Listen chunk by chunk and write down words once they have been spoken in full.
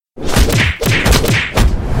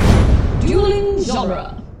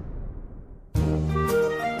genre.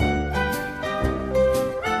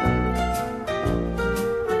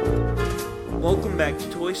 Welcome back to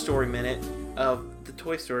Toy Story Minute of the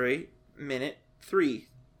Toy Story Minute 3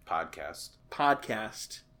 podcast.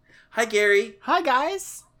 Hi, Gary. Hi,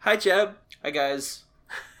 guys. Hi, Jeb. Hi, guys.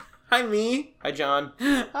 Hi, me. Hi, John.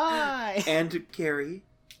 Hi. And Gary.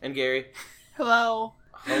 And Gary. Hello.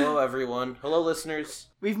 Hello, everyone. Hello, listeners.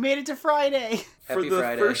 We've made it to Friday. For Happy the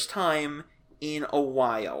Friday. first time in a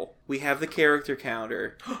while, we have the character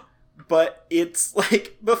counter. But it's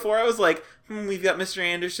like, before I was like, we've got Mr.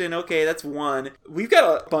 Anderson, okay, that's one. We've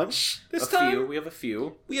got a bunch this time. We have a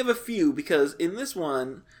few. We have a few, because in this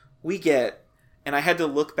one, we get, and I had to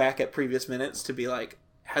look back at previous minutes to be like,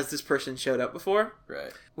 has this person showed up before?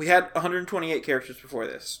 Right. We had 128 characters before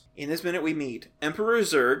this. In this minute, we meet Emperor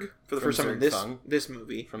Zurg, for the From first time in Zurg-Thung. this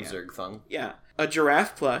movie. From yeah. Zurg-Thung. Yeah. A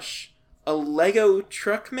giraffe plush, a Lego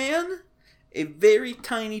truck man, a very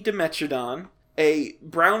tiny Dimetrodon, a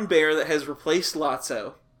brown bear that has replaced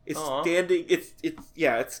Lotso. It's Aww. standing,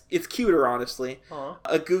 it's cuter, honestly. Aw.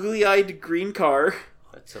 A googly-eyed green car,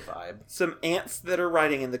 That's a vibe. some ants that are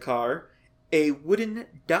riding in the car, a wooden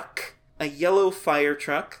duck, a yellow fire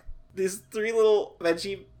truck, these three little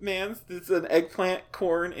veggie mans, there's an eggplant,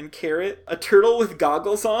 corn, and carrot, a turtle with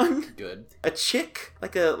goggles on, Good. a chick,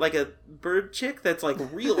 like a bird chick that's like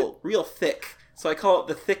real thick. So I call it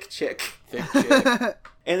the thick chick. Thick chick.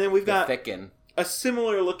 And then we've got Thickin'. a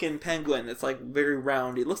similar looking penguin that's like very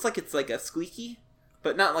round. It looks like it's like a squeaky,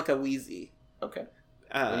 but not like a wheezy. Okay.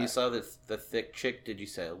 When you saw the thick chick, did you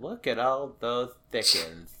say, look at all those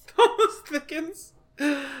thickins? Those thickens.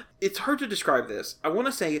 It's hard to describe this. I want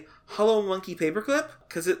to say Hello Monkey Paperclip,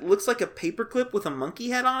 because it looks like a paperclip with a monkey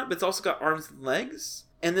head on it, but it's also got arms and legs.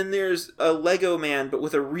 And then there's a Lego man, but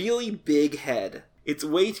with a really big head. It's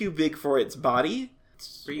way too big for its body.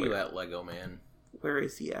 Where you at, Lego Man? Where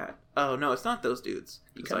is he at? Oh, no, it's not those dudes.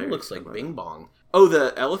 He kind of looks like Bing. Bing Bong. Oh,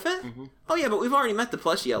 the elephant? Mm-hmm. Oh, yeah, but we've already met the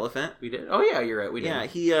plushy elephant. We did? Oh, yeah, you're right. We did.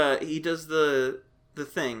 Yeah, he does the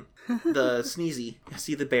thing. The sneezy.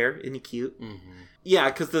 See the bear? Isn't he cute? Mm-hmm. Yeah,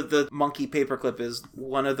 because the monkey paperclip is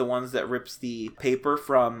one of the ones that rips the paper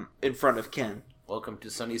from in front of Ken. Welcome to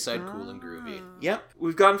Sunnyside Cool and Groovy. Yep.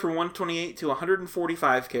 We've gone from 128 to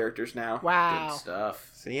 145 characters now. Wow. Good stuff.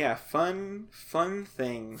 So yeah, fun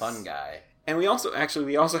things. Fun guy. And we also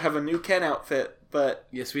have a new Ken outfit, but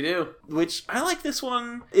Yes, we do. which I like this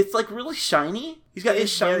one. It's like really shiny. He's got his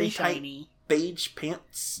It's very shiny, tight shiny. beige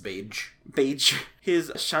pants. Beige.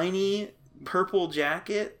 His shiny purple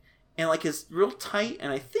jacket. And like his real tight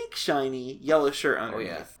and I think shiny yellow shirt underneath.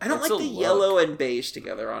 yeah. I don't It's like a the look. yellow and beige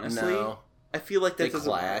together, honestly. No. I feel like They that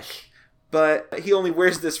doesn't work. clash. But he only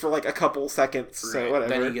wears this for like a couple seconds, so Right. whatever.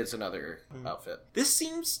 Then he gets another outfit. This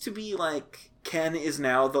seems to be like Ken is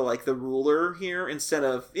now the ruler here instead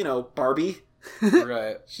of, Barbie.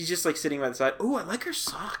 Right. She's just like sitting by the side. Oh, I like her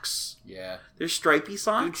socks. Yeah. They're stripy Dude,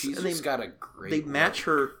 socks. she's and just got a great they match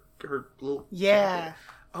look. her little Yeah. jacket.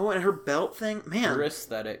 Oh, and her belt thing. Man, Her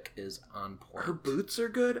aesthetic is on point. her boots are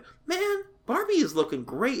good. Man, Barbie is looking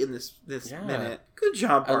great in this Yeah. minute. Good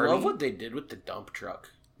job, I Barbie. love what they did with the dump truck.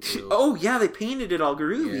 too. Oh, yeah, they painted it all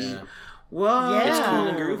groovy. Yeah. Whoa. Yeah. It's cool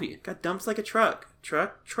and groovy. Got dumps like a truck.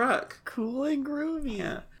 Truck. Cool and groovy.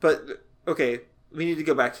 Yeah. But, okay, we need to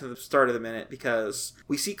go back to the start of the minute because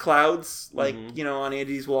we see clouds, like, on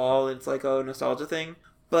Andy's wall, and it's like, oh, nostalgia thing.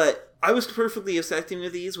 But I was perfectly accepting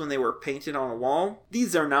of these when they were painted on a wall.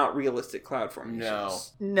 These are not realistic cloud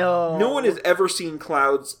formations. No. No one has ever seen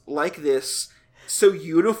clouds like this so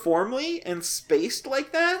uniformly and spaced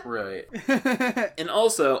like that. Right. And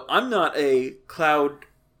also, I'm not a cloud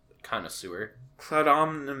Connoisseur.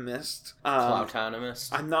 cloudomnist.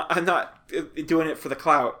 Cloutonomist. I'm not doing it for the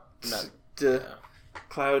clout. Not-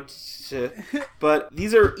 Cloud. But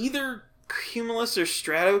these are either cumulus or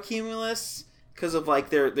stratocumulus because of like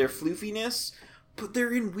their floofiness. But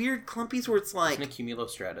they're in weird clumpies where it's like Isn't it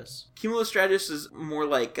cumulostratus? cumulostratus is more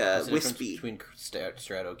like What's the difference wispy. between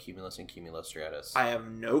stratocumulus and cumulostratus? I have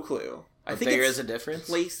no clue. I think there it's is a difference.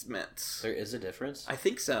 placement. There is a difference. I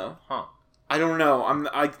think so. Huh. I don't know.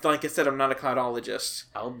 Like I said, I'm not a cloudologist.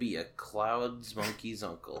 I'll be a cloud's monkey's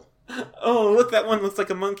uncle. Oh, look, that one looks like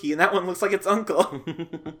a monkey, and that one looks like its uncle.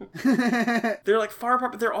 They're like far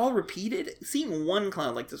apart, but they're all repeated. Seeing one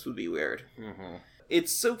cloud like this would be weird. Mm-hmm.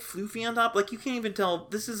 It's so floofy on top, like you can't even tell.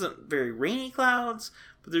 This isn't very rainy clouds,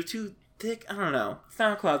 but they're too thick. I don't know. It's not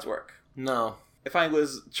how clouds work. No. If I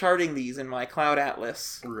was charting these in my cloud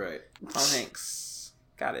atlas, Right. Tom Hanks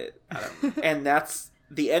got it. And that's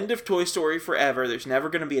the end of Toy Story forever. There's never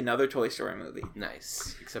going to be another Toy Story movie.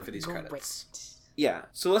 Nice. Except for these Great. credits. Yeah.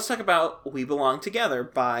 So let's talk about We Belong Together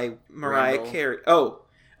by Mariah Randall. Carey.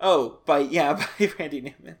 By Randy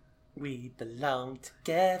Newman. We belong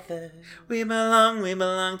together. We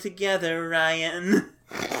belong together, Ryan.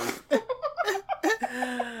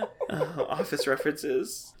 Office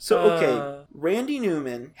references. So, okay, Randy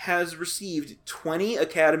Newman has received 20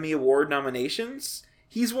 Academy Award nominations.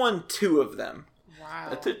 He's won 2 of them. Wow.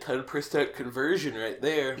 That's a 10% conversion right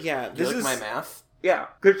there. Yeah, Do this you like is my math? Yeah,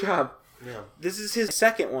 good job. Yeah. This is his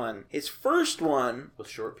second one. His first one, With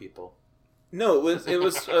short people. no, it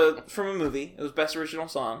was from a movie. It was Best Original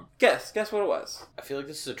Song. Guess what it was. I feel like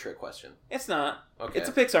this is a trick question. It's not. Okay. It's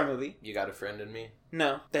a Pixar movie. You Got a Friend in Me?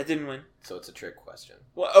 No, that didn't win. So it's a trick question.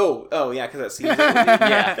 Well, oh yeah, because that seems.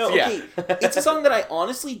 Yeah, No, yeah. okay. It's a song that I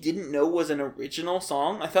honestly didn't know was an original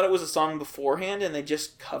song. I thought it was a song beforehand, and they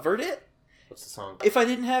just covered it. What's the song? If I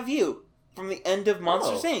Didn't Have You, from the end of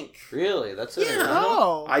Monsters Inc. Really? That's it? Yeah.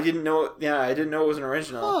 Oh. I didn't know. Yeah, I didn't know it was an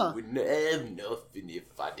original. Huh. Wouldn't have nothing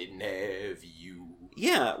if I didn't have you.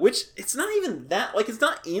 Yeah, which it's not even that. Like, it's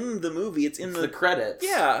not in the movie. It's in It's the credits.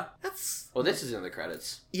 Yeah, that's. Well, this is in the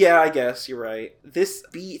credits. Yeah, I guess you're right. This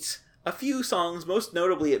beat a few songs. Most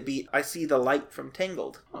notably, it beat "I See the Light" from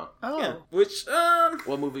Tangled. Oh. Yeah, which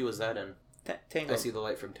What movie was that in? Tangled. I See the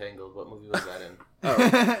Light from Tangled. What movie was that in?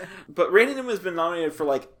 Oh. But Randy Newman has been nominated for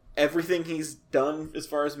like everything he's done as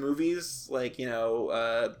far as movies, like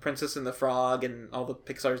Princess and the Frog and all the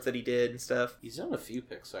Pixar's that he did and stuff. He's done a few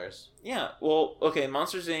Pixar's. Yeah, well, okay,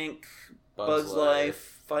 Monsters Inc., Buzz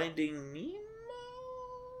Life, Finding Nemo.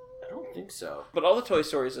 I don't think so. But all the Toy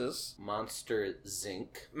Stories is Monster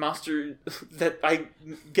Zinc. Monster. That I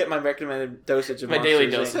get my recommended dosage of My Monsters, daily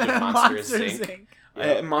Inc. dosage of Monster Zinc. Inc.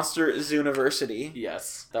 Yeah. Monster Zooniversity.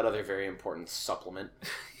 Yes, that other very important supplement.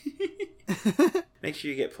 Make sure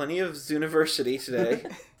you get plenty of Zooniversity today.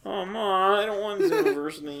 Oh, Ma, I don't want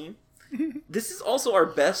Zooniversity. This is also our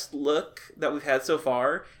best look that we've had so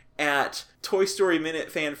far at Toy Story Minute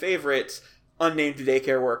fan favorite, unnamed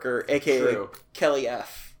daycare worker, aka True. Kelly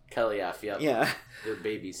F. Kelly F. Yep. Yeah. The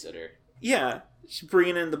babysitter. Yeah. She's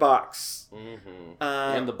bringing in the box. Mm-hmm.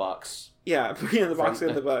 Uh, And the bucks. Yeah, bringing in the box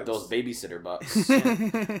and the bucks. Those babysitter bucks.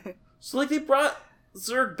 So, like, they brought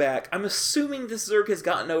Zurg back. I'm assuming this Zurg has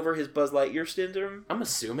gotten over his Buzz Lightyear syndrome. I'm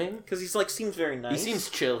assuming. Because he's, like, seems very nice. He seems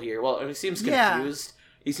chill here. Well, he seems Yeah. confused.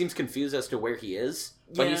 He seems confused as to where he is.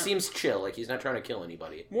 But Yeah. he seems chill. Like, he's not trying to kill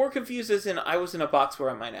anybody. More confused as in, I was in a box, where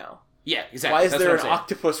am I now? Yeah, exactly. Why is That's there what an I'm saying.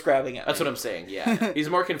 octopus grabbing at That's me? what I'm saying, yeah. He's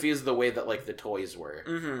more confused the way that, like, the toys were.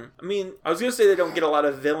 Mm-hmm. I mean, I was going to say they don't get a lot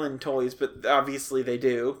of villain toys, but obviously they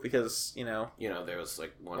do, because, You know, there was,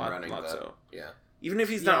 like, one Lot- running lot that... so. Yeah. Even if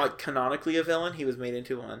he's Yeah. not, like, canonically a villain, he was made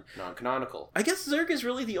into one. Non-canonical. I guess Zurg is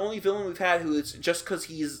really the only villain we've had who is just because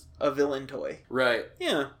he's a villain toy. Right.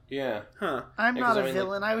 Yeah. Yeah. Huh. I'm Yeah, not 'cause a I mean,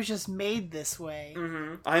 villain. I was just made this way.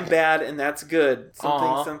 Mm-hmm. I'm bad, and that's good.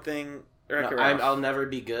 Aw. Something... No, I'll never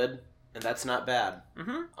be good, and that's not bad.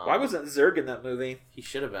 Mm-hmm. Why wasn't Zurg in that movie? He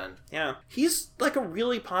should have been. Yeah. He's, like, a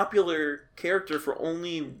really popular character for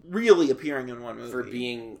only really appearing in one movie. For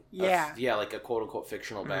being... Yeah. like a quote-unquote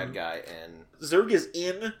fictional bad guy, and... Zurg is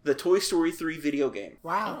in the Toy Story 3 video game.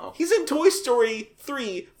 Wow. Oh. He's in Toy Story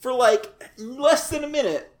 3 for, like, less than a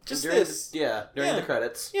minute. Just during this. during Yeah. the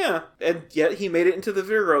credits. Yeah. And yet he made it into the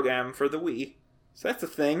Virgo game for the Wii. So that's a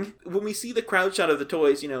thing. When we see the crowd shot of the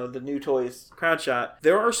toys, the new toys crowd shot,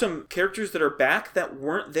 there are some characters that are back that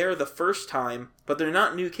weren't there the first time, but they're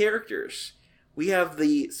not new characters. We have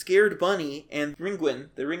the Scared Bunny and Ringwin,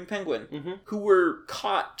 the Ring Penguin, Mm-hmm. who were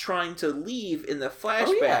caught trying to leave in the flashback.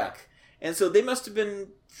 Oh, yeah. And so they must have been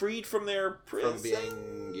freed from their prison.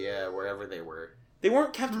 From being, wherever they were. They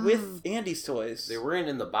weren't kept with Andy's toys. They weren't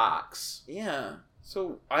in the box. Yeah.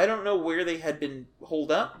 So I don't know where they had been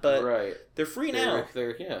holed up, but Right. they're free now.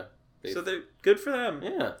 They're So they're good for them.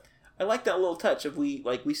 Yeah. I like that little touch of we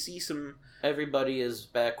see some... Everybody is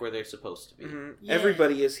back where they're supposed to be. Yeah.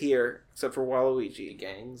 Everybody is here, except for The Waluigi.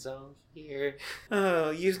 gangs of here.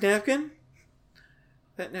 Oh, use napkin?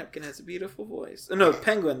 That napkin has a beautiful voice. Oh, no,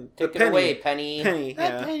 penguin. Take it Penny. away, Penny. Penny,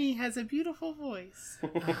 That yeah. Penny has a beautiful voice.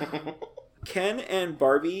 Ken and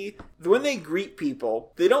Barbie, when they greet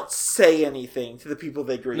people, they don't say anything to the people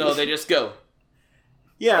they greet. No, they just go.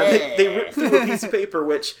 Yeah, they rip through a piece of paper,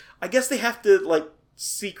 which I guess they have to, like,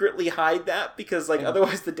 secretly hide that, because, like,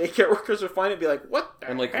 otherwise the daycare workers will find it and be like, what the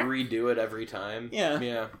And, like, heck? redo it every time. Yeah.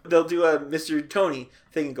 Yeah. They'll do a Mr. Tony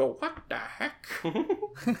thing and go, what the heck?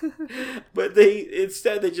 But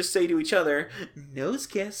instead they just say to each other, nose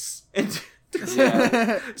kiss. And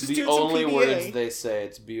Yeah. just The doing some only PDA. words they say,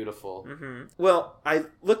 it's beautiful. Mm-hmm. Well, I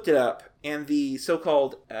looked it up, and the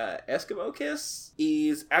so-called Eskimo kiss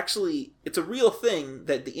is actually, it's a real thing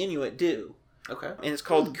that the Inuit do. Okay. And it's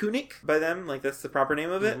called Kunik by them, like that's the proper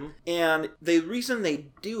name of it. Mhm. And the reason they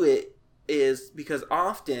do it is because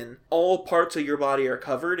often all parts of your body are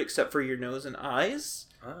covered except for your nose and eyes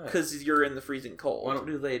because you're in the freezing cold. Why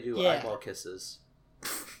don't they do eyeball kisses?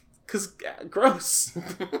 Because gross.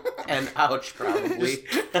 And ouch, probably.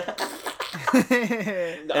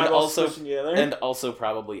 And also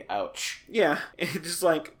probably ouch. Yeah, it's just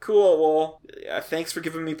like, cool, well, thanks for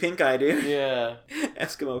giving me pink eye, dude. Yeah.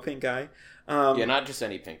 Eskimo pink eye. Yeah, not just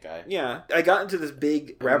any pink eye. Yeah, I got into this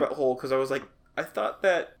big rabbit hole because I was like, I thought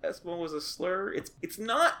that Eskimo was a slur. It's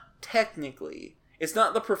not technically. It's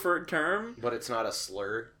not the preferred term. But it's not a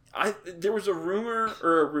slur. There was a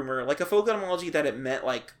rumor, like a folk etymology that it meant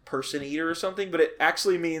like person eater or something, but it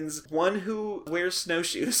actually means one who wears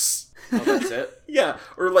snowshoes. Oh, that's it? Yeah,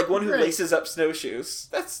 or like one who Right. laces up snowshoes.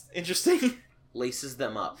 That's interesting. Laces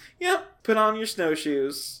them up. Yep, put on your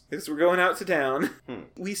snowshoes because we're going out to town.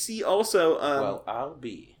 We see also Well, I'll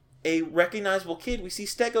be. a recognizable kid. We see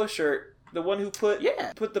Stego shirt, the one who put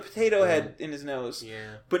the potato head in his nose.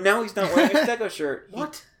 Yeah. But now he's not wearing a Stego shirt.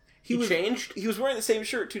 What? He changed? He was wearing the same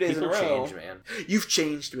shirt 2 days People in a row. change, man. You've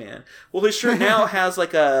changed, man. Well, his shirt now has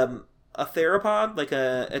like a theropod, like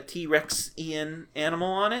a T-Rex-ian animal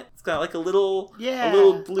on it. It's got like a little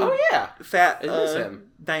blue fat It is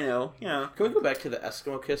him. dino. Yeah. Can we go back to the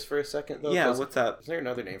Eskimo kiss for a second, though? Yeah, 'Cause what's up? Is there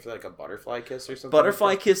another name for like a butterfly kiss or something? Butterfly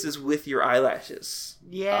like that? kiss is with your eyelashes.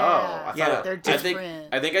 Yeah. Oh, I thought They're I think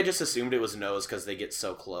different. I think I just assumed it was nose because they get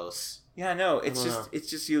so close. Yeah, no, it's I don't just know. it's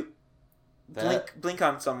just you That- blink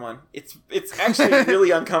on someone. It's actually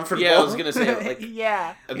really uncomfortable. Yeah, I was gonna say like,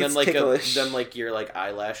 yeah. and then It's like ticklish. then like your like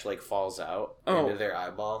eyelash like falls out into their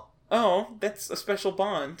eyeball. Oh, that's a special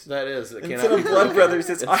bond. That is. That Instead cannot of be blood broken. brothers,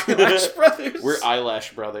 it's eyelash brothers. We're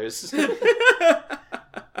eyelash brothers.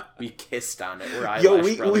 We kissed on it. We're eyelash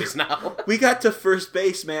Yo, brothers now. We got to first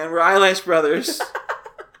base, man. We're eyelash brothers.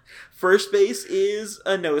 First base is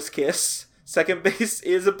a nose kiss. Second base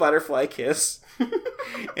is a butterfly kiss.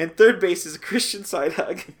 And third base is a Christian side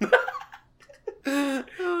hug.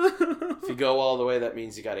 If you go all the way, that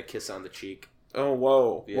means you got a kiss on the cheek. Oh,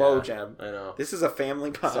 whoa. Yeah, Whoa, Jeb. I know. This is a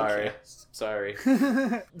family podcast. Sorry.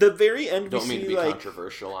 The very end, Don't we mean to see be like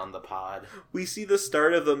controversial on the pod. we see the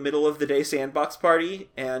start of the middle of the day sandbox party,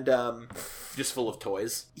 and Just full of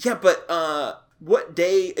toys. yeah, but what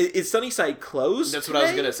day is Sunnyside closed? That's what I was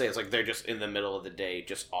today? gonna say. It's like they're just in the middle of the day,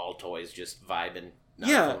 just all toys, just vibing. Not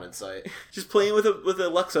Yeah. a phone in sight. Just playing with a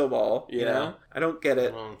Luxo ball. You Yeah. know, I don't get I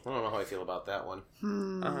it. don't know how I feel about that one.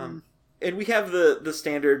 And we have the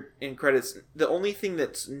standard in credits. The only thing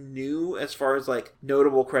that's new as far as like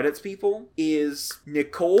notable credits people is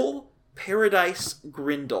Nicole Paradise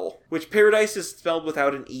Grindle, which Paradise is spelled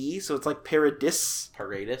without an E, so it's like Paradis.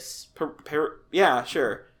 Paradis? Yeah,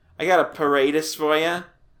 sure. I got a Paradis for ya.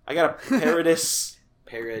 I got a Paradis.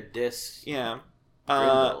 Paradis. Yeah.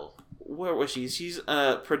 Grindle. Where was she? She's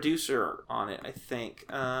a producer on it, I think.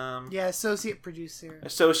 Yeah, associate producer.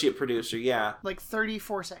 Associate producer, yeah. Like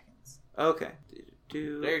 34 seconds. Okay.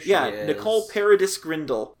 There she Yeah, is. Nicole Paradis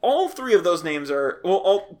Grindle. All three of those names are...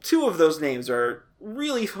 Well, two of those names are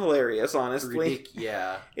really hilarious, honestly.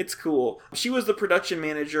 Yeah. It's cool. She was the production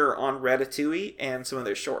manager on Ratatouille and some of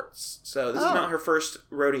their shorts. So this is not her first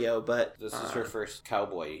rodeo, but... This is her first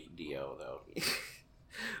cowboy Dio, though.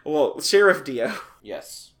 Well, Sheriff Dio.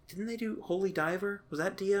 Yes. Didn't they do Holy Diver? Was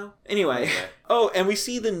that Dio? Anyway. Oh, and we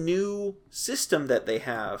see the new system that they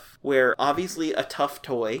have, where obviously a tough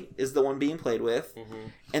toy is the one being played with. Mm-hmm.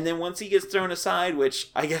 And then once he gets thrown aside,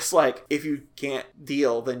 which I guess, like, if you can't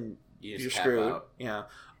deal, then You you're just tap screwed. out. Yeah.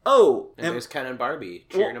 Oh, And there's Ken and Barbie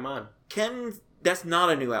cheering him on. Ken, that's not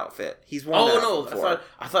a new outfit. He's worn that outfit before.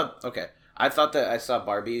 I thought, okay. I thought that I saw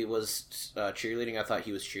Barbie was cheerleading. I thought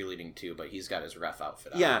he was cheerleading too, but he's got his ref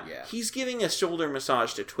outfit on. Yeah, Yeah. he's giving a shoulder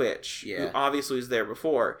massage to Twitch, who Yeah. obviously was there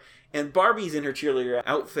before. And Barbie's in her cheerleader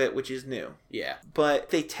outfit, which is new. Yeah. But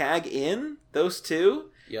they tag in those two,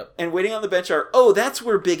 Yep. and waiting on the bench are, oh, that's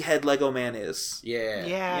where Big Head Lego Man is. Yeah.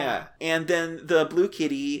 Yeah. And then the Blue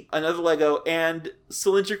Kitty, another Lego, and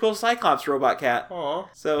Cylindrical Cyclops Robot Cat. Aw.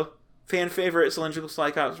 So, fan favorite Cylindrical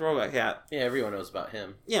Cyclops Robot Cat. Yeah, everyone knows about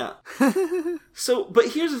him. Yeah. So, but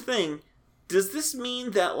here's the thing. Does this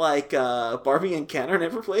mean that, like, Barbie and Ken are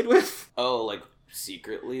never played with? Oh, like,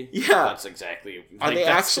 secretly? Yeah. That's exactly... Are like, they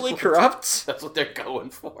that's actually what- corrupt? That's what they're going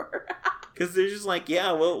for. Because they're just like,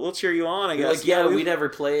 yeah, we'll cheer you on, I They're guess. like, yeah, we never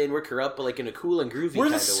play and we're corrupt, but like in a cool and groovy We're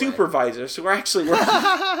kind the of supervisors, so we're actually working.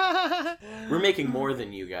 way. We're making more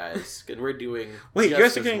than you guys, and we're doing Wait, you just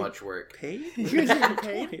guys are as getting much work. paid? You're getting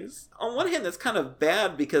paid? Toys. On one hand, that's kind of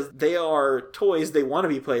bad because they are toys they want to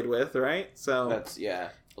be played with, right? So That's, yeah.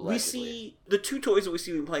 we Allegedly. see the two toys that we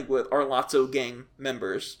see being played with are Lotso gang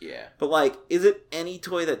members. Yeah. But, like, is it any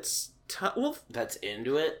toy that's tough? Well, That's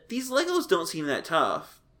into it? these Legos don't seem that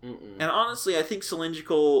tough. Mm-mm. And honestly, I think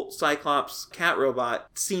Cylindrical Cyclops cat robot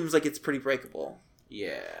seems like it's pretty breakable.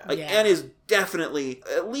 Yeah. Like, Yeah. and is definitely,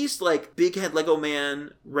 at least, like, Big Head Lego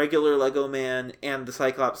Man, regular Lego Man, and the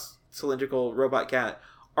Cyclops Cylindrical Robot Cat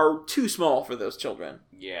are too small for those children.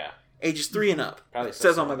 Yeah. Ages 3 and up. Probably It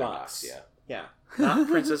says so on my in the box. Yeah. Yeah. Not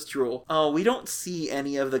Princess Drool. Oh, we don't see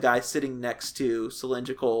any of the guys sitting next to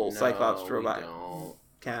Cylindrical Cyclops we Robot don't.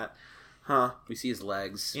 Cat. Huh. We see his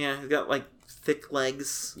legs. Yeah, he's got, like, thick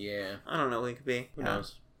legs. Yeah. I don't know what he could be. Who Yeah.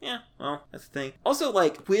 knows? Yeah, well, that's the thing. Also,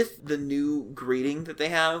 like, with the new greeting that they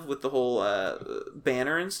have with the whole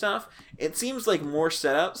banner and stuff, it seems like more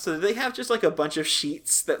setup. So they have just, like, a bunch of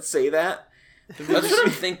sheets that say that. That's what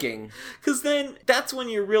I'm thinking. Because then that's when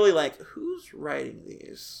you're really like, who's writing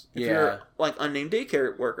these? If Yeah. you're, like, unnamed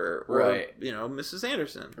daycare worker or, Right. you know, Mrs.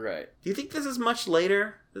 Anderson. Right. Do you think this is much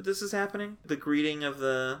later that this is happening? The greeting of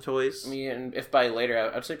the toys? I mean, if by later,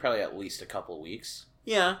 I'd say probably at least a couple weeks.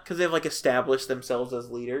 Yeah, because they've, like, established themselves as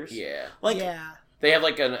leaders. Yeah. Like, yeah. They have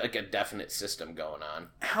like a definite system going on.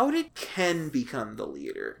 how did Ken become the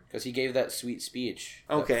leader? Because he gave that sweet speech.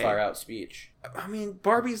 Okay. That far out speech. I mean,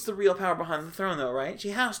 Barbie's the real power behind the throne, though, right? She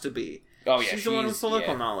has to be. Oh, yeah. She's the one with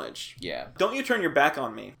political knowledge. Yeah. Don't you turn your back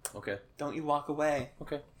on me. Okay. Don't you walk away.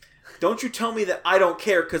 Okay. Don't you tell me that I don't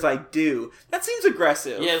care because I do. That seems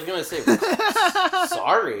aggressive. Yeah, I was going to say,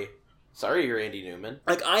 sorry. Sorry, Randy Newman.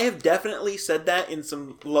 Like, I have definitely said that in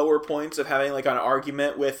some lower points of having, like, an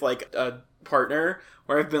argument with, like, a partner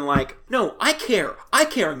where I've been like, no, I care,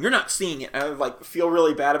 and you're not seeing it. And I, like, feel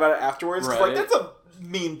really bad about it afterwards. 'Cause, like, Right. that's a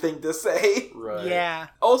mean thing to say. Right. Yeah.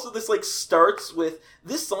 Also, this, like, starts with...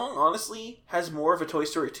 This song, honestly, has more of a Toy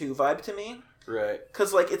Story 2 vibe to me. Right.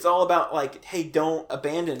 Because, like, it's all about, like, hey, don't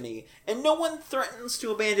abandon me. And no one threatens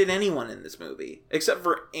to abandon anyone in this movie. Except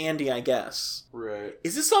for Andy, I guess. Right.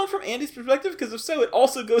 Is this song from Andy's perspective? Because if so, it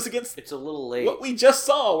also goes against It's a little late. what we just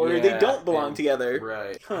saw, where they Yeah, don't belong and- together.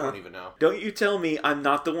 Right. Huh. I don't even know. Don't you tell me I'm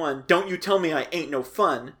not the one. Don't you tell me I ain't no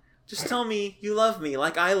fun. Just tell me you love me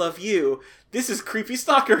like I love you. This is creepy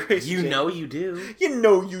stalker racing. You know you do. You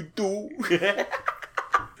know you do.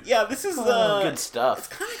 Yeah, this is Good it's stuff.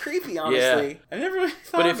 kind of creepy, honestly. I never really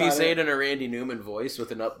thought But if you about say it in a Randy Newman voice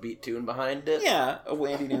with an upbeat tune behind it, yeah, a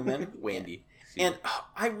Wandy Newman. Wandy. And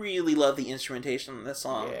I really love the instrumentation in this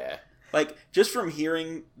song. Yeah. Like, just from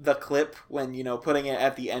hearing the clip when, you know, putting it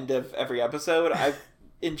at the end of every episode, I've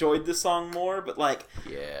enjoyed this song more, but, like,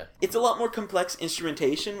 Yeah. it's a lot more complex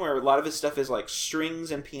instrumentation where a lot of his stuff is, like, strings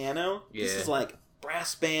and piano. This Yeah. is, like,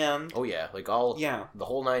 brass band. Oh yeah, like Yeah. the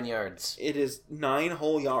whole 9 yards. It is 9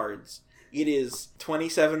 whole yards. It is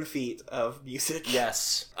 27 feet of music.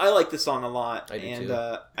 Yes. I like this song a lot. I do and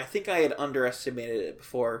too. I think I had underestimated it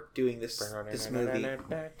before doing this movie.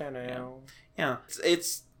 Yeah,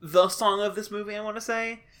 it's the song of this movie, I want to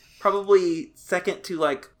say. Probably second to,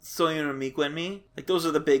 like, Soyeon no Miku and Me. Like, those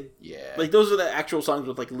are the big... Yeah. Like, those are the actual songs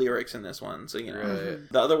with, like, lyrics in this one. So, you know. Right.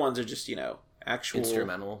 The other ones are just, you know, actual...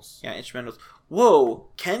 Instrumentals. Yeah, instrumentals. Whoa!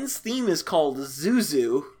 Ken's theme is called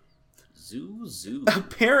Zuzu. Zoo.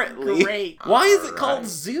 Apparently. Great. Why is it called Alright.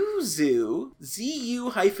 Zuzu?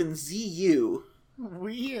 ZU-ZU.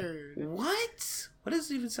 Weird. What? What does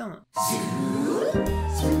it even sound like?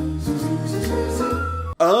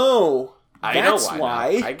 Oh! I know That's why.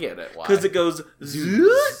 why. now. I get it. Why? Because it goes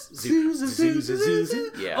zoo, zoo, zoo, zoo, zoo,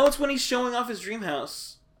 zoo. Yeah. Oh, it's when he's showing off his dream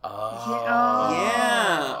house. Oh.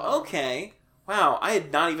 Yeah. Okay. Wow, I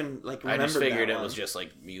had not even like I remembered. just figured that it one. was just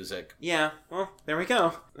like music. Yeah. Well, there we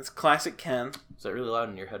go. That's classic Ken. Is that really loud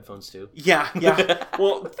in your headphones too? Yeah. Yeah.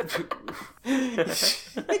 Well.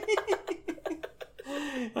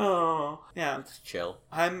 Oh, yeah. It's chill.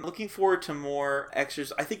 I'm looking forward to more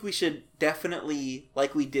extras. I think we should definitely,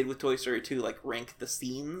 like we did with Toy Story 2, like rank the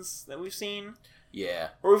scenes that we've seen. Yeah.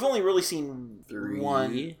 Or we've only really seen 3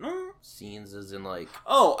 one. Mm. scenes as in like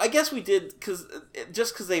Oh, I guess we did, because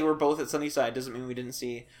just because they were both at Sunnyside doesn't mean we didn't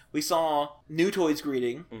see. We saw New Toys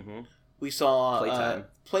Greeting. We saw Playtime.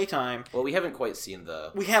 Playtime. Well, we haven't quite seen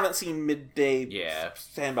the We haven't seen Midday Yeah.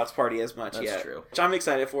 Sandbox Party as much That's yet. true. Which I'm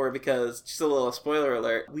excited for because, just a little spoiler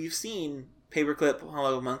alert, we've seen Paperclip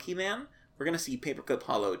Hollow Monkey Man. We're going to see Paperclip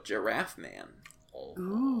Hollow Giraffe Man. Oh.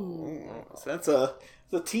 Ooh. So that's a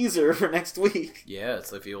teaser for next week. Yeah,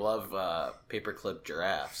 so if you love paperclip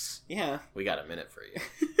giraffes, Yeah. we got a minute for you.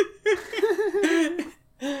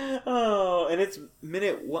 Oh, and it's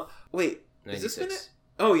minute one. Wait, is this 96. minute?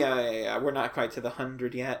 Oh, yeah. We're not quite to the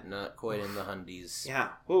 100 yet. Not quite in the hundies. Yeah.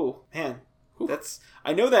 Ooh, man.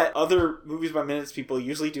 I know that other Movies by Minutes people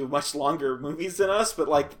usually do much longer movies than us, but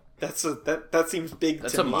like that seems big.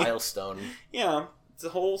 That's to a me. milestone. Yeah, it's a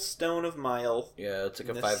whole stone of mile. Yeah, it's like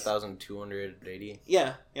a 5,280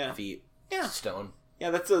 Yeah. feet Yeah. stone. Yeah,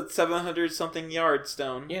 that's a 700 something yard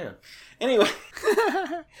stone. Yeah. Anyway.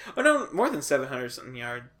 Oh no, more than 700 something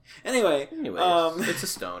yard. Anyways, it's a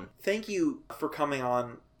stone. Thank you for coming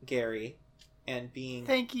on, Gary, and being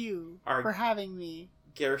Thank you for having me.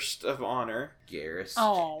 guest of honor. Garrus.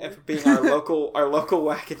 Oh. And for being our local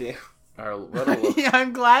wackadoo.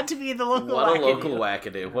 I'm glad to be the local What wackadoo. a local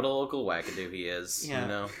wackadoo. What a local wackadoo he is. Yeah. You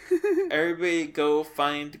know? Everybody go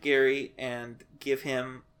find Gary and give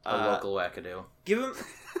him A local wackadoo.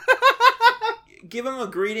 Give him a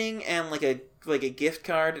greeting and like a gift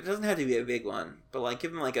card. It doesn't have to be a big one, but like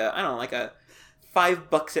give him like a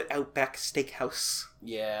 $5 at Outback Steakhouse.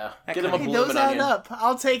 Yeah. That Get him a kind Hey, bloomin' those add onion. up.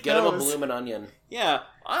 I'll take Get those. him a bloomin' onion. Yeah,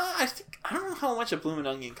 I don't know how much a bloomin'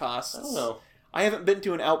 onion costs. I don't know. I haven't been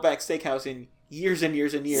to an Outback Steakhouse in years and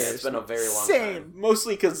years and years. Yeah, it's been a very long Same. time.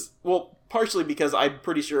 Mostly partially because I'm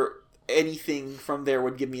pretty sure anything from there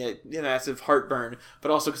would give me a massive heartburn, but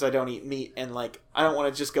also because I don't eat meat and like I don't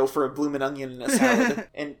want to just go for a bloomin' onion in a salad.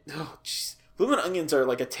 And oh jeez, bloomin' onions are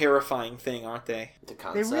like a terrifying thing, aren't they? The They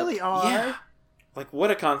concept. really are. Yeah. Like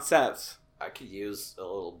what a concept. I could use a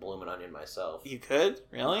little bloomin' onion myself. You could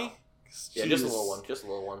really? Yeah, Jeez. just a little one. Just a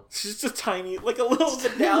little one. Just a tiny, like a little Little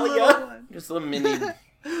Vidalia. one. Just a little mini.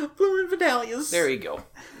 Bloomin' Vidalias. There you go.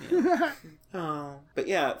 Oh, but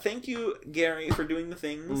yeah, thank you, Gary, for doing the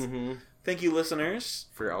things. Mm-hmm. Thank you, listeners.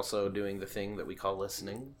 For also doing the thing that we call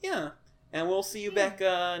listening. Yeah, and we'll see you back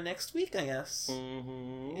next week, I guess.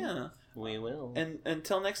 Mm-hmm. Yeah, We will. and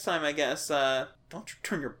until next time, I guess. Don't you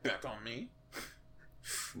turn your back on me.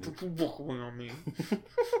 Don't you walk away on me.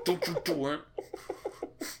 Don't you do it.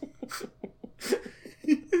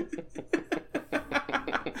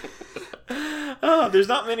 Oh, there's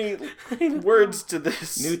not many words to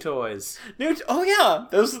this. New toys. Oh yeah,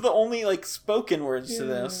 those are the only like spoken words to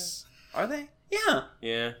this. Are they? Yeah.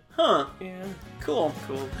 Yeah. Huh. Yeah. Cool.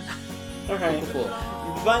 Cool. All right. Cool.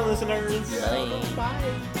 Bye, listeners. Bye.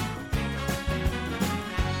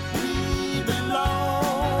 We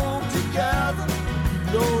belong together.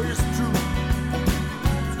 You know it's true.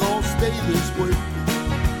 It's gonna stay this way.